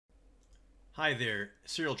Hi there,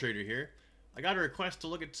 Serial Trader here. I got a request to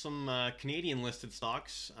look at some Canadian listed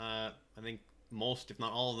stocks. I think most, if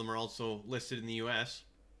not all of them, are also listed in the US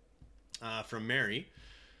from Mary.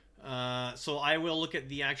 So I will look at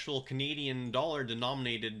the actual Canadian dollar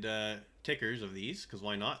denominated tickers of these, because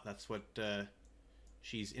why not? That's what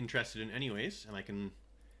she's interested in, anyways, and I can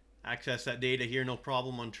access that data here no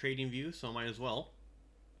problem on TradingView, so I might as well.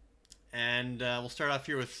 And we'll start off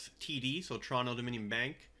here with TD, so Toronto Dominion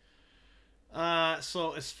Bank.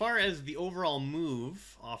 So as far as the overall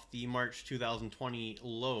move off the March 2020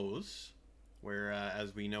 lows, where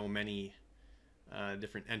as we know many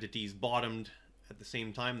different entities bottomed at the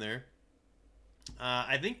same time there,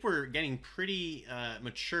 I think we're getting pretty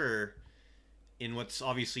mature in what's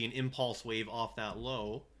obviously an impulse wave off that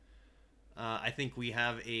low. I think we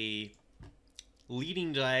have a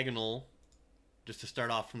leading diagonal, just to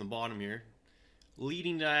start off from the bottom here,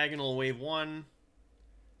 leading diagonal wave 1.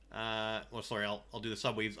 Well, sorry, I'll do the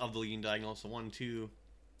subwaves of the leading diagonal. So 1, 2,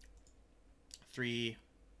 3.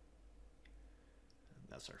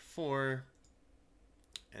 That's our 4.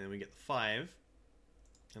 And then we get the 5.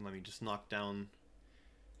 And let me just knock down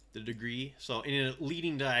the degree. So in a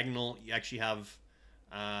leading diagonal, you actually have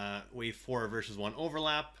wave 4 versus 1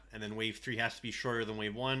 overlap. And then wave 3 has to be shorter than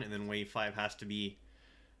wave 1. And then wave 5 has to be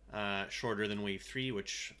shorter than wave 3,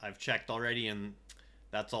 which I've checked already. And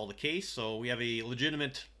that's all the case. So we have a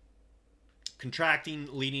legitimate contracting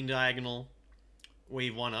leading diagonal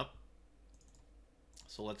wave 1 up.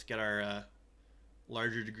 So let's get our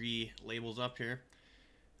larger degree labels up here.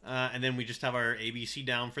 And then we just have our ABC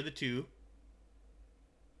down for the 2.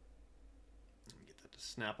 Get that to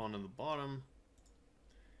snap onto the bottom.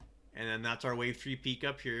 And then that's our wave 3 peak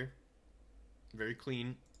up here. Very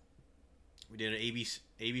clean. We did an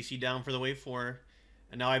ABC down for the wave 4.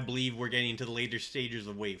 And now I believe we're getting into the later stages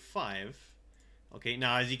of wave 5. Okay,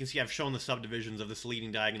 now as you can see, I've shown the subdivisions of this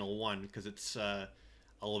leading diagonal 1 because it's a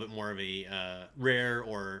little bit more of a rare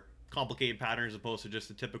or complicated pattern as opposed to just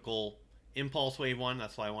a typical impulse wave 1.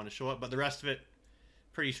 That's why I want to show it. But the rest of it,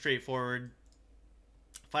 pretty straightforward.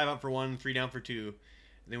 5 up for 1, 3 down for 2.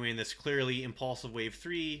 And then we're in this clearly impulsive wave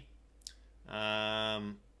 3. I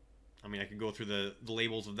mean, I could go through the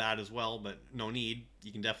labels of that as well, but no need.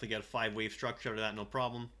 You can definitely get a 5-wave structure out of that, no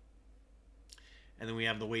problem. And then we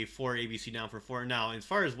have the wave 4, ABC down for 4. Now, as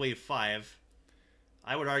far as wave 5,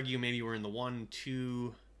 I would argue maybe we're in the 1,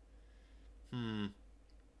 2,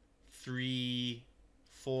 3,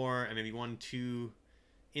 4, and maybe 1, 2,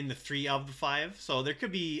 in the 3 of the 5. So there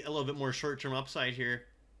could be a little bit more short-term upside here.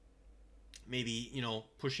 Maybe, you know,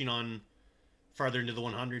 pushing on farther into the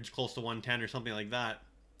 100s, close to 110 or something like that.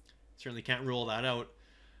 Certainly can't rule that out.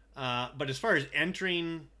 But as far as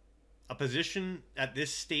entering a position at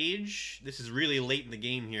this stage, this is really late in the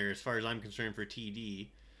game here as far as I'm concerned for TD.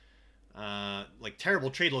 Like, terrible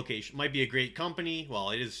trade location. Might be a great company. Well,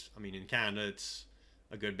 it is. I mean, in Canada, it's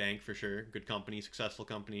a good bank for sure. Good company, successful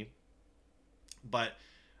company. But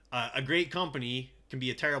a great company can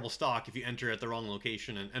be a terrible stock if you enter at the wrong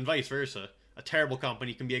location, and vice versa. A terrible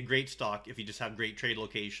company can be a great stock if you just have great trade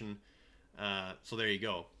location. So there you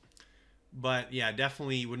go. But yeah,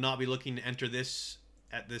 definitely would not be looking to enter this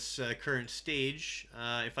at this current stage.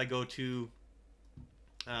 If I go to,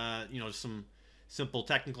 you know, some simple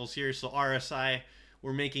technicals here. So RSI,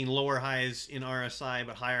 we're making lower highs in RSI,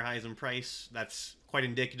 but higher highs in price. That's quite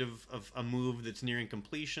indicative of a move that's nearing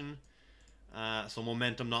completion. So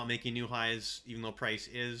momentum not making new highs, even though price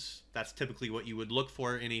is. That's typically what you would look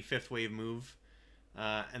for in a 5th wave move.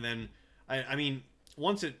 And then, I mean,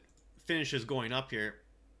 once it finishes going up here,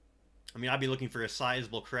 I mean, I'd be looking for a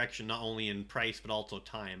sizable correction, not only in price, but also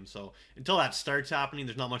time. So until that starts happening,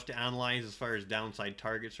 there's not much to analyze as far as downside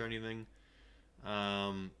targets or anything.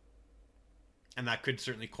 And that could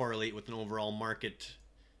certainly correlate with an overall market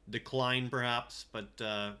decline, perhaps. But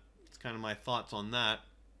it's kind of my thoughts on that.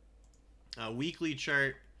 Weekly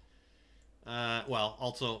chart. Well,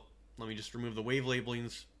 also, let me just remove the wave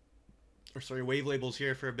labelings. Or sorry, wave labels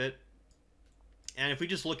here for a bit. And if we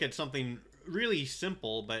just look at something really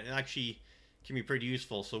simple, but it actually can be pretty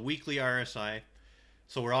useful. So weekly RSI.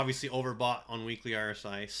 So we're obviously overbought on weekly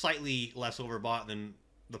RSI. Slightly less overbought than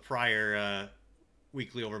the prior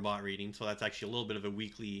weekly overbought reading. So that's actually a little bit of a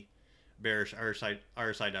weekly bearish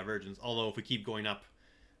RSI divergence. Although if we keep going up,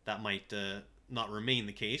 that might not remain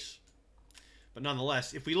the case. But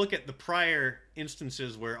nonetheless, if we look at the prior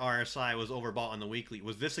instances where RSI was overbought on the weekly,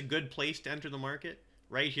 was this a good place to enter the market?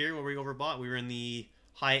 Right here where we overbought, we were in the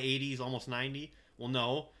high 80s, almost 90. Well,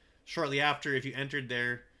 no. Shortly after, if you entered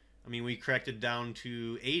there, I mean, we corrected down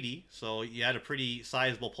to 80. So you had a pretty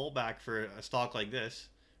sizable pullback for a stock like this,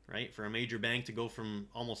 right? For a major bank to go from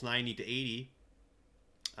almost 90 to 80,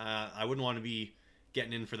 I wouldn't want to be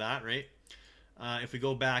getting in for that, right? If we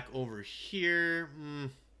go back over here,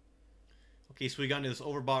 okay, so we got into this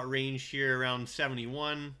overbought range here around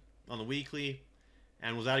 71 on the weekly.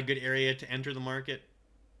 And was that a good area to enter the market?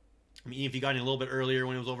 I mean, if you got in a little bit earlier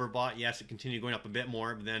when it was overbought, yes, it continued going up a bit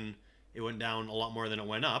more, but then it went down a lot more than it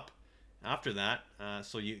went up after that.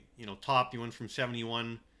 So you top, you went from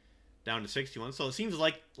 71 down to 61. So it seems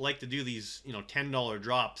like to do these $10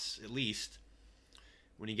 drops at least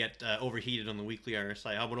when you get overheated on the weekly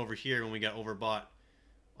RSI. How about over here when we got overbought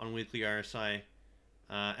on weekly RSI?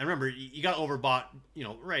 And remember, you got overbought,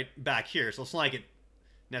 right back here. So it's not like it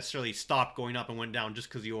necessarily stopped going up and went down just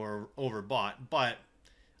because you were overbought. But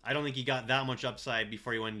I don't think you got that much upside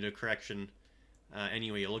before you went into a correction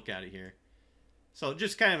any way you look at it here. So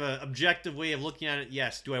just kind of an objective way of looking at it.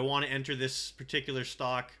 Yes, do I want to enter this particular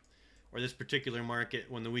stock or this particular market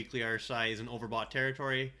when the weekly RSI is in overbought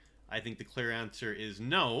territory? I think the clear answer is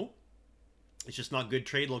no. It's just not good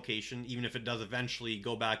trade location, even if it does eventually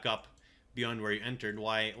go back up beyond where you entered.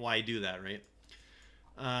 Why do that, right?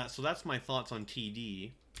 So that's my thoughts on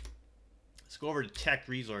TD. Let's go over to TECK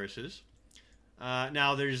resources.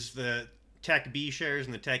 Now there's the TECK B shares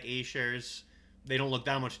and the TECK A shares. They don't look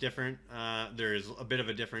that much different. There's a bit of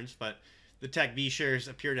a difference, but the TECK B shares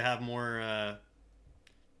appear to have more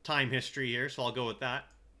time history here, so I'll go with that.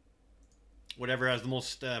 Whatever has the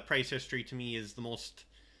most price history to me is the most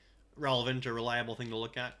relevant or reliable thing to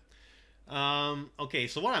look at. Okay,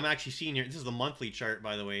 so what I'm actually seeing here, this is the monthly chart,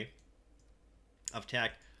 by the way, of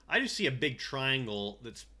TECK. I just see a big triangle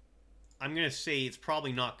that's, I'm going to say it's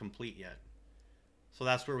probably not complete yet. So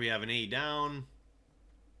that's where we have an A down,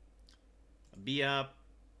 a B up,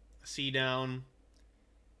 a C down.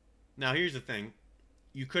 Now here's the thing.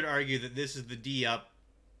 You could argue that this is the D up,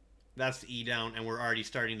 that's the E down, and we're already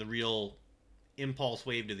starting the real impulse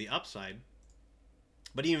wave to the upside.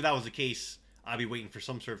 But even if that was the case, I'd be waiting for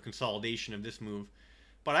some sort of consolidation of this move.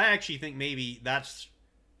 But I actually think maybe that's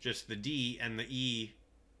just the D and the E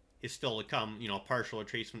is still to come, a partial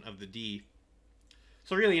retracement of the D.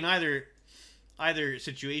 So really in either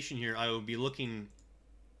situation here, I would be looking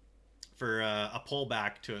for a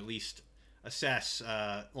pullback to at least assess,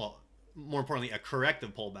 well, more importantly, a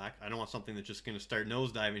corrective pullback. I don't want something that's just going to start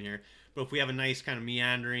nosediving here. But if we have a nice kind of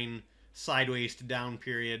meandering sideways to down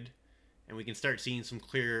period, and we can start seeing some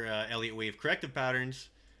clear Elliott wave corrective patterns,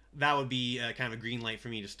 that would be kind of a green light for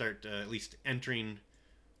me to start at least entering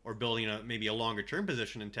or building maybe a longer term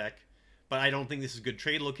position in TECK. But I don't think this is a good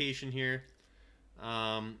trade location here.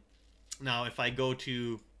 Now, if I go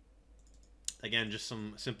to, again, just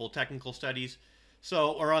some simple technical studies.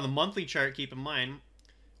 So, or on the monthly chart, keep in mind,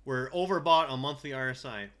 we're overbought on monthly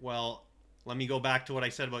RSI. Well, let me go back to what I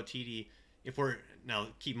said about TD. If we're, now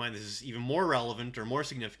keep in mind this is even more relevant or more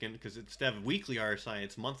significant because instead of weekly RSI,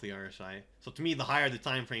 it's monthly RSI. So to me, the higher the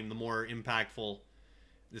time frame, the more impactful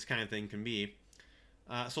this kind of thing can be.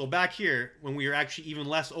 So back here, when we were actually even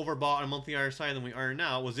less overbought on monthly RSI than we are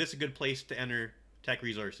now, was this a good place to enter TECK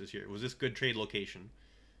resources here? Was this good trade location?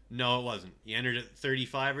 No, it wasn't. You entered at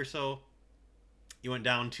 35 or so. You went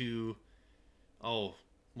down to, oh,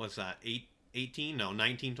 what's that? 18? No,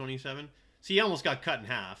 1927. So you almost got cut in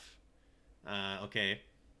half. Okay.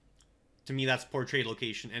 To me, that's poor trade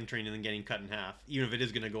location, entering and then getting cut in half. Even if it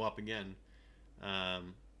is going to go up again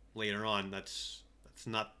later on, that's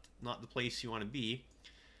not the place you want to be.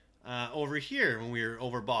 Over here, when we were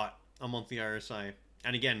overbought on monthly RSI,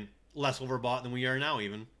 and again, less overbought than we are now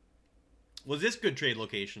even, was this good trade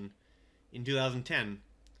location in 2010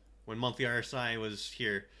 when monthly RSI was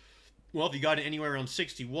here? Well, if you got it anywhere around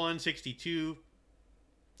 61, 62,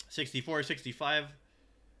 64, 65,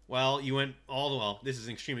 well, you went all the, well, this is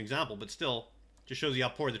an extreme example, but still, just shows you how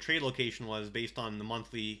poor the trade location was based on the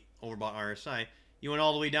monthly overbought RSI. You went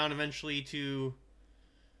all the way down eventually to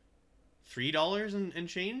 $3 and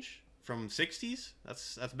change from 60s.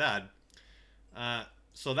 That's bad.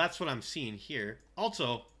 So that's what I'm seeing here.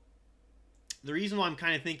 Also, the reason why I'm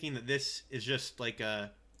kind of thinking that this is just like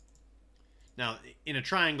a, now in a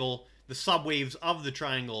triangle, the subwaves of the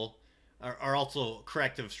triangle are also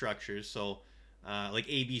corrective structures. So like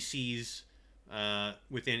ABCs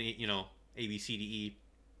within, A, B, C, D, E.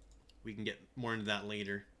 We can get more into that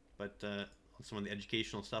later, but on some of the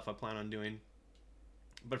educational stuff I plan on doing.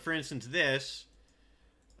 But for instance, this,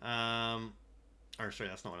 or sorry,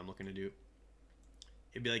 that's not what I'm looking to do.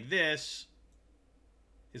 It'd be like this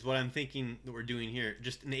is what I'm thinking that we're doing here.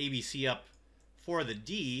 Just an ABC up for the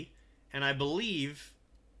D. And I believe,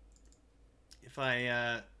 if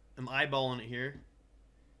I am eyeballing it here,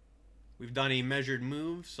 we've done a measured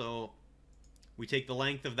move. So We take the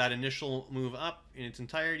length of that initial move up in its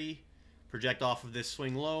entirety, project off of this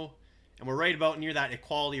swing low, and we're right about near that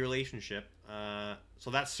equality relationship. So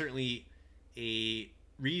that's certainly a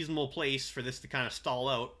reasonable place for this to kind of stall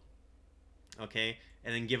out, okay,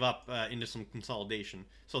 and then give up into some consolidation.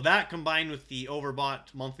 So that combined with the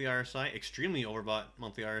overbought monthly RSI, extremely overbought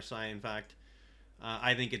monthly RSI, in fact,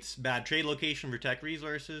 I think it's bad trade location for Teck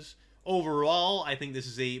Resources. Overall, I think this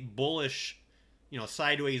is a bullish,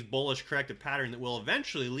 sideways bullish corrective pattern that will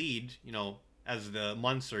eventually lead, as the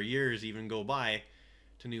months or years even go by,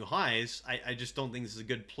 to new highs. I just don't think this is a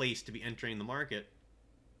good place to be entering the market.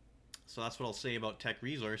 So that's what I'll say about Teck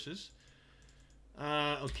Resources.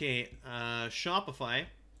 Okay, Shopify.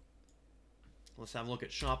 Let's have a look at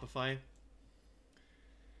Shopify.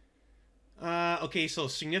 Okay, so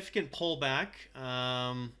significant pullback.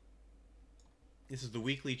 This is the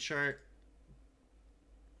weekly chart.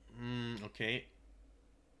 Okay.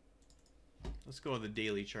 Let's go with the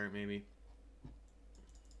daily chart, maybe.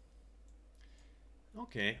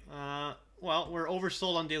 Okay. Well, we're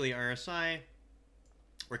oversold on daily RSI.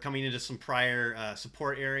 We're coming into some prior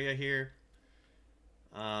support area here.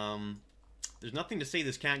 There's nothing to say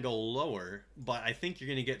this can't go lower, but I think you're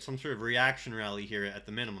going to get some sort of reaction rally here at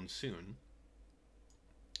the minimum soon.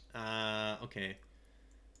 Okay.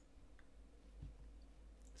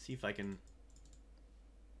 See if I can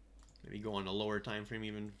maybe go on a lower time frame,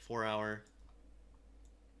 even 4 hour.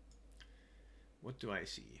 What do I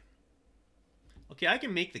see? Okay, I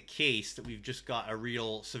can make the case that we've just got a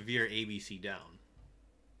real severe ABC down.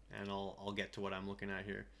 And I'll get to what I'm looking at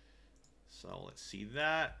here. So let's see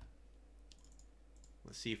that.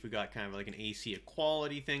 Let's see if we got kind of like an AC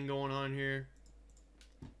equality thing going on here.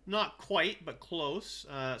 Not quite, but close.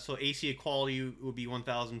 So AC equality would be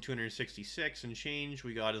 1,266 and change.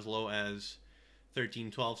 We got as low as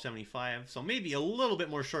 1312.75. So maybe a little bit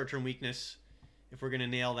more short-term weakness if we're going to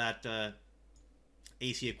nail that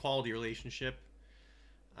AC equality relationship.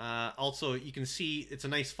 Also, you can see it's a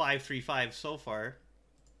nice 535 so far.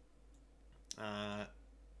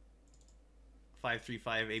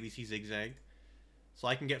 535 ABC zigzag. So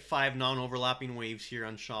I can get 5 non-overlapping waves here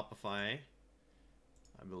on Shopify,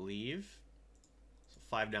 I believe. So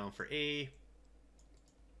 5 down for A.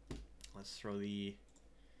 Let's throw the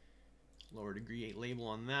lower degree 8 label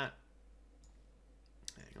on that.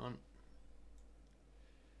 Hang on.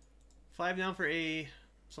 5 down for A,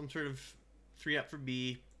 some sort of 3 up for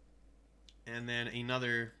B, and then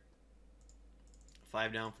another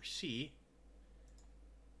 5 down for C.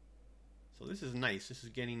 So this is nice. This is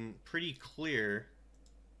getting pretty clear.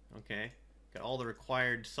 Okay, got all the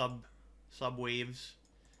required sub waves.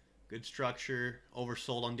 Good structure.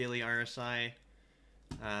 Oversold on daily RSI.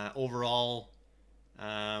 Overall,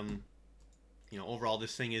 overall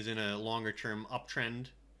this thing is in a longer term uptrend.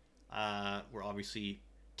 We're obviously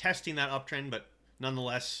testing that uptrend, but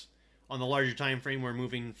nonetheless, on the larger time frame, we're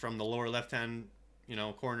moving from the lower left hand,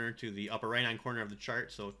 corner to the upper right hand corner of the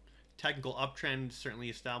chart. So technical uptrend certainly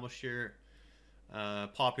established here.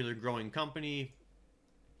 Popular growing company,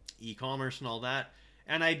 e-commerce and all that.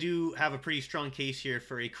 And I do have a pretty strong case here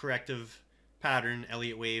for a corrective pattern,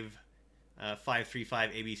 Elliott wave,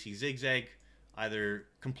 535 ABC zigzag, either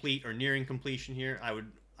complete or nearing completion here. I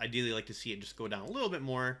would ideally like to see it just go down a little bit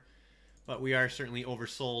more, but we are certainly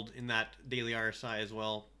oversold in that daily RSI as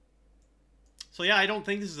well. So yeah, I don't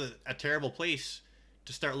think this is a terrible place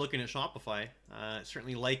to start looking at Shopify.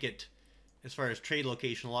 Certainly like it as far as trade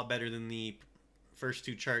location, a lot better than the first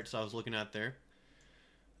 2 charts I was looking at there.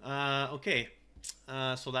 Okay,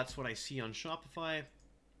 so that's what I see on Shopify.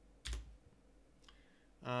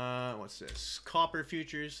 What's this? Copper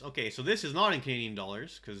futures. Okay, so this is not in Canadian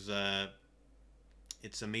dollars because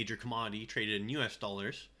it's a major commodity traded in US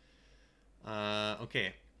dollars.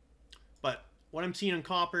 Okay, but what I'm seeing on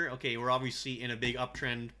copper, okay, we're obviously in a big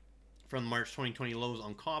uptrend from March 2020 lows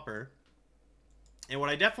on copper. And what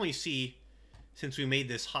I definitely see, since we made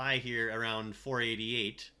this high here around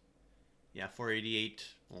 488, yeah, 488,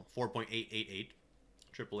 well, 4.888,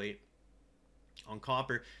 888 on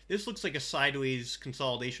copper, this looks like a sideways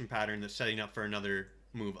consolidation pattern that's setting up for another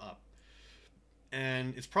move up.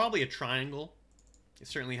 And it's probably a triangle. It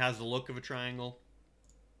certainly has the look of a triangle.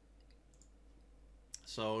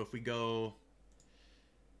 So if we go,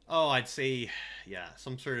 oh, I'd say, yeah,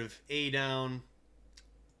 some sort of A down,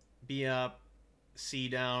 B up, C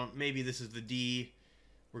down. Maybe this is the D.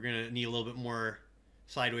 We're going to need a little bit more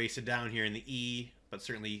sideways to down here in the E, but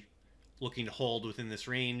certainly looking to hold within this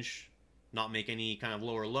range, not make any kind of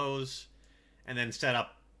lower lows, and then set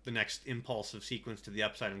up the next impulsive sequence to the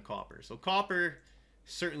upside on copper. So copper,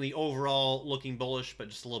 certainly overall looking bullish, but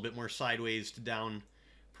just a little bit more sideways to down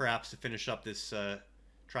perhaps to finish up this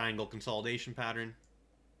triangle consolidation pattern.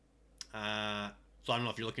 So I don't know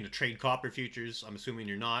if you're looking to trade copper futures. I'm assuming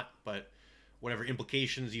you're not, but whatever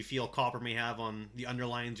implications you feel copper may have on the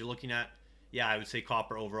underlines you're looking at, yeah, I would say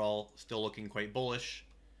copper overall still looking quite bullish.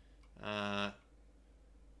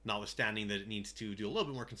 Notwithstanding that it needs to do a little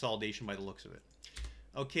bit more consolidation by the looks of it.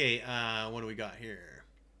 Okay, what do we got here?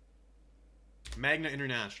 Magna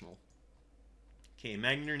International. Okay,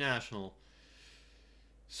 Magna International.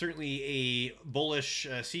 Certainly a bullish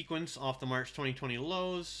sequence off the March 2020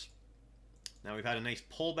 lows. Now we've had a nice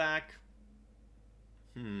pullback.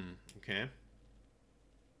 Okay.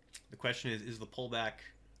 The question is the pullback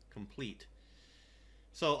complete?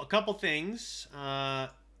 So a couple things.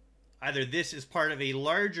 Either this is part of a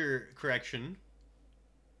larger correction,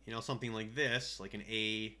 you know, something like this, like an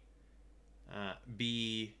A,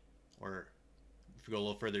 B, or if we go a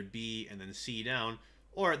little further, B and then C down,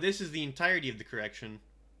 or this is the entirety of the correction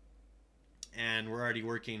and we're already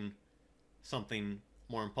working something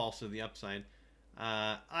more impulsive to the upside.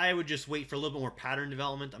 I would just wait for a little bit more pattern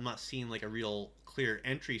development. I'm not seeing like a real clear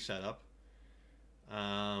entry setup.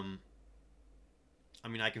 I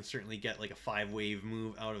mean, I can certainly get like a 5-wave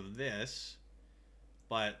move out of this,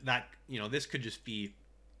 but that, you know, this could just be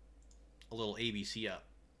a little ABC up.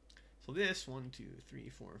 So this 1, 2, 3,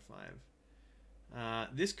 4, 5.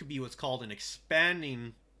 This could be what's called an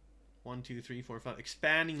expanding 1, 2, 3, 4, 5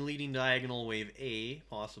 expanding leading diagonal wave A,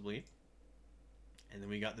 possibly, and then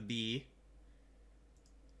we got the B,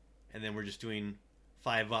 and then we're just doing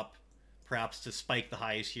 5 up, perhaps to spike the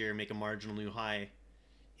highs here, make a marginal new high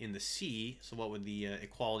in the C. So what would the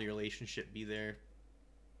equality relationship be there?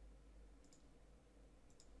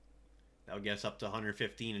 That would get us up to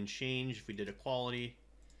 115 and change if we did equality.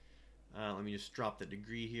 Let me just drop the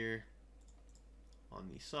degree here on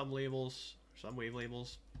the sub-labels, sub-wave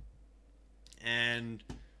labels. And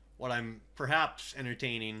what I'm perhaps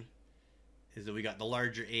entertaining is that we got the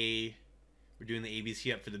larger A, we're doing the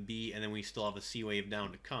ABC up for the B, and then we still have a C wave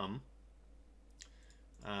down to come.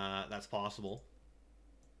 That's possible.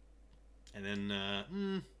 And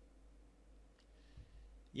then,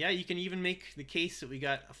 yeah, you can even make the case that we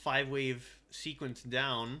got a 5-wave sequence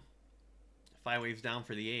down, 5 waves down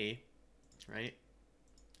for the A, right?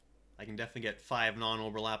 I can definitely get 5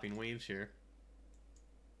 non-overlapping waves here,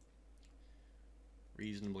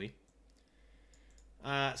 reasonably.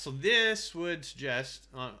 So this would suggest,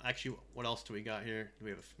 actually, what else do we got here? Do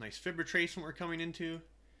we have a nice fib retracement we're coming into?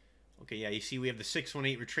 Okay, yeah, you see we have the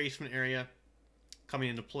 618 retracement area coming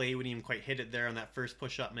into play. We didn't even quite hit it there on that first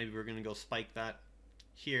push up. Maybe we're going to go spike that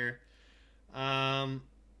here. So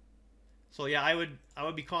yeah, I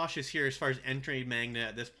would be cautious here as far as entering Magna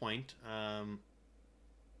at this point.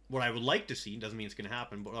 What I would like to see, doesn't mean it's going to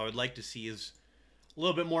happen, but what I would like to see is a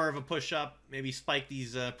little bit more of a push up, maybe spike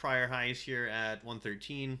these prior highs here at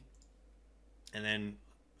 113, and then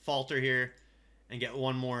falter here and get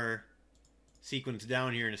one more sequence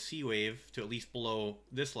down here in a C wave to at least below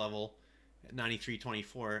this level at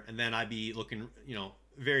 93.24, and then I'd be looking, you know,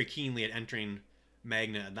 very keenly at entering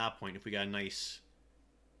Magna at that point if we got a nice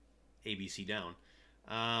ABC down.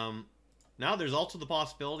 Now there's also the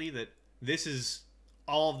possibility that this is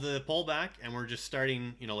all of the pullback and we're just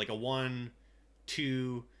starting, you know, like a 1,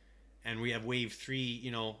 2, and we have wave 3,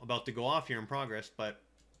 you know, about to go off here in progress, but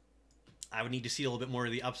I would need to see a little bit more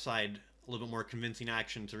of the upside, a little bit more convincing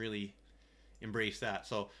action to really embrace that.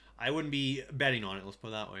 So I wouldn't be betting on it, let's put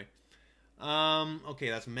it that way. Okay,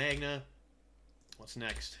 that's Magna. What's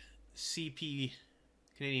next? CP,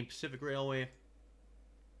 Canadian Pacific Railway.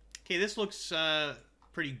 Okay, this looks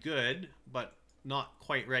pretty good, but not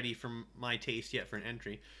quite ready for my taste yet for an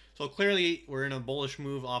entry. So clearly we're in a bullish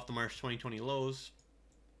move off the March 2020 lows.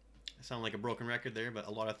 I sound like a broken record there, but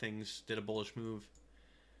a lot of things did a bullish move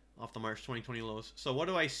off the March 2020 lows. So what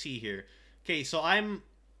do I see here? Okay, so I'm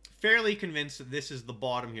fairly convinced that this is the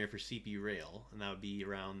bottom here for CP Rail, and that would be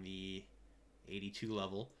around the 82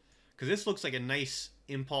 level, because this looks like a nice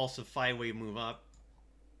impulsive 5-wave move up.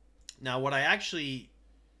 Now what I actually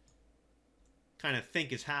kind of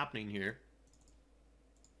think is happening here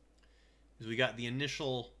is we got the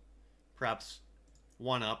initial perhaps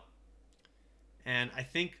 1 up, and I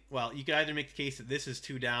think, well, you could either make the case that this is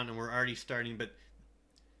 2 down and we're already starting, but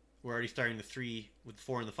we're already starting the 3 with the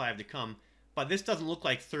 4 and the 5 to come, but this doesn't look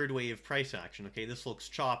like 3rd wave price action. Okay, this looks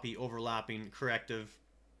choppy, overlapping, corrective.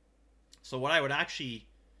 So what I would actually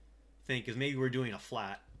think is maybe we're doing a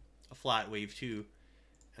flat wave 2,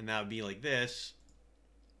 and that would be like this,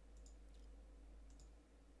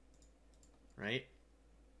 right?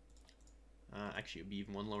 Actually, it would be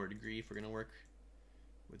even 1 lower degree if we're going to work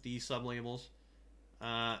with these sub-labels.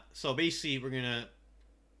 So basically, we're going to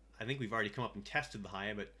I think we've already come up and tested the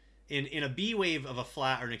high, but in a B wave of a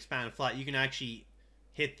flat or an expanded flat, you can actually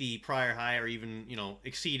hit the prior high or even, you know,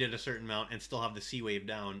 exceed it a certain amount and still have the C wave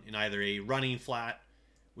down in either a running flat,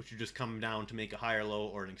 which would just come down to make a higher low,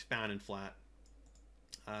 or an expanded flat.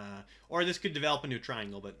 Or this could develop into a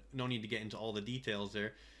triangle, but no need to get into all the details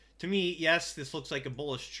there. To me, yes, this looks like a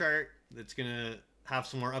bullish chart that's going to have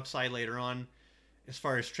some more upside later on. As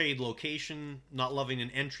far as trade location, not loving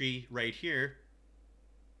an entry right here.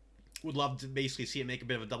 Would love to basically see it make a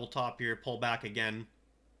bit of a double top here, pull back again,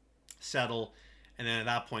 settle, and then at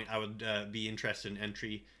that point I would be interested in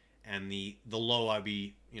entry, and the low I'd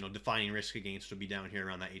be, you know, defining risk against would be down here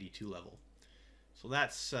around that 82 level. So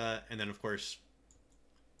that's and then of course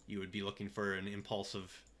you would be looking for an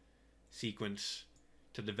impulsive sequence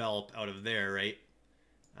to develop out of there, right?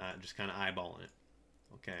 Just kind of eyeballing it.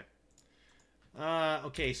 Okay.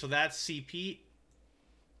 Okay, so that's CP.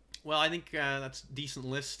 Well, I think that's a decent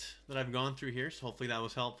list that I've gone through here, so hopefully that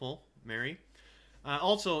was helpful, Mary.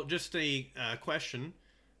 Also, just a question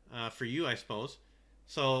for you, I suppose.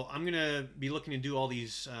 So I'm going to be looking to do all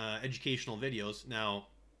these educational videos. Now,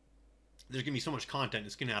 there's going to be so much content,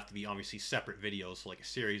 it's going to have to be obviously separate videos, so like a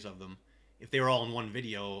series of them. If they were all in one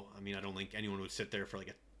video, I mean, I don't think anyone would sit there for like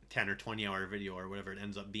a 10 or 20 hour video or whatever it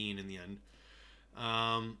ends up being in the end.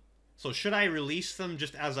 So should I release them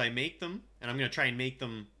just as I make them? And I'm going to try and make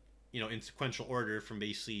them, you know, in sequential order from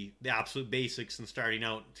basically the absolute basics and starting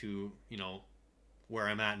out to, you know, where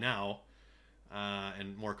I'm at now,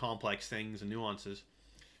 and more complex things and nuances.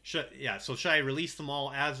 So should I release them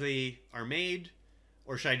all as they are made,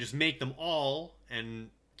 or should I just make them all and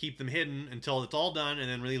keep them hidden until it's all done and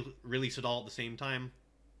then release it all at the same time?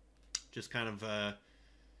 Just kind of a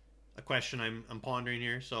question I'm pondering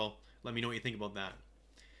here. So let me know what you think about that.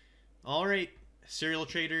 All right, Serial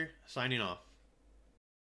Trader signing off.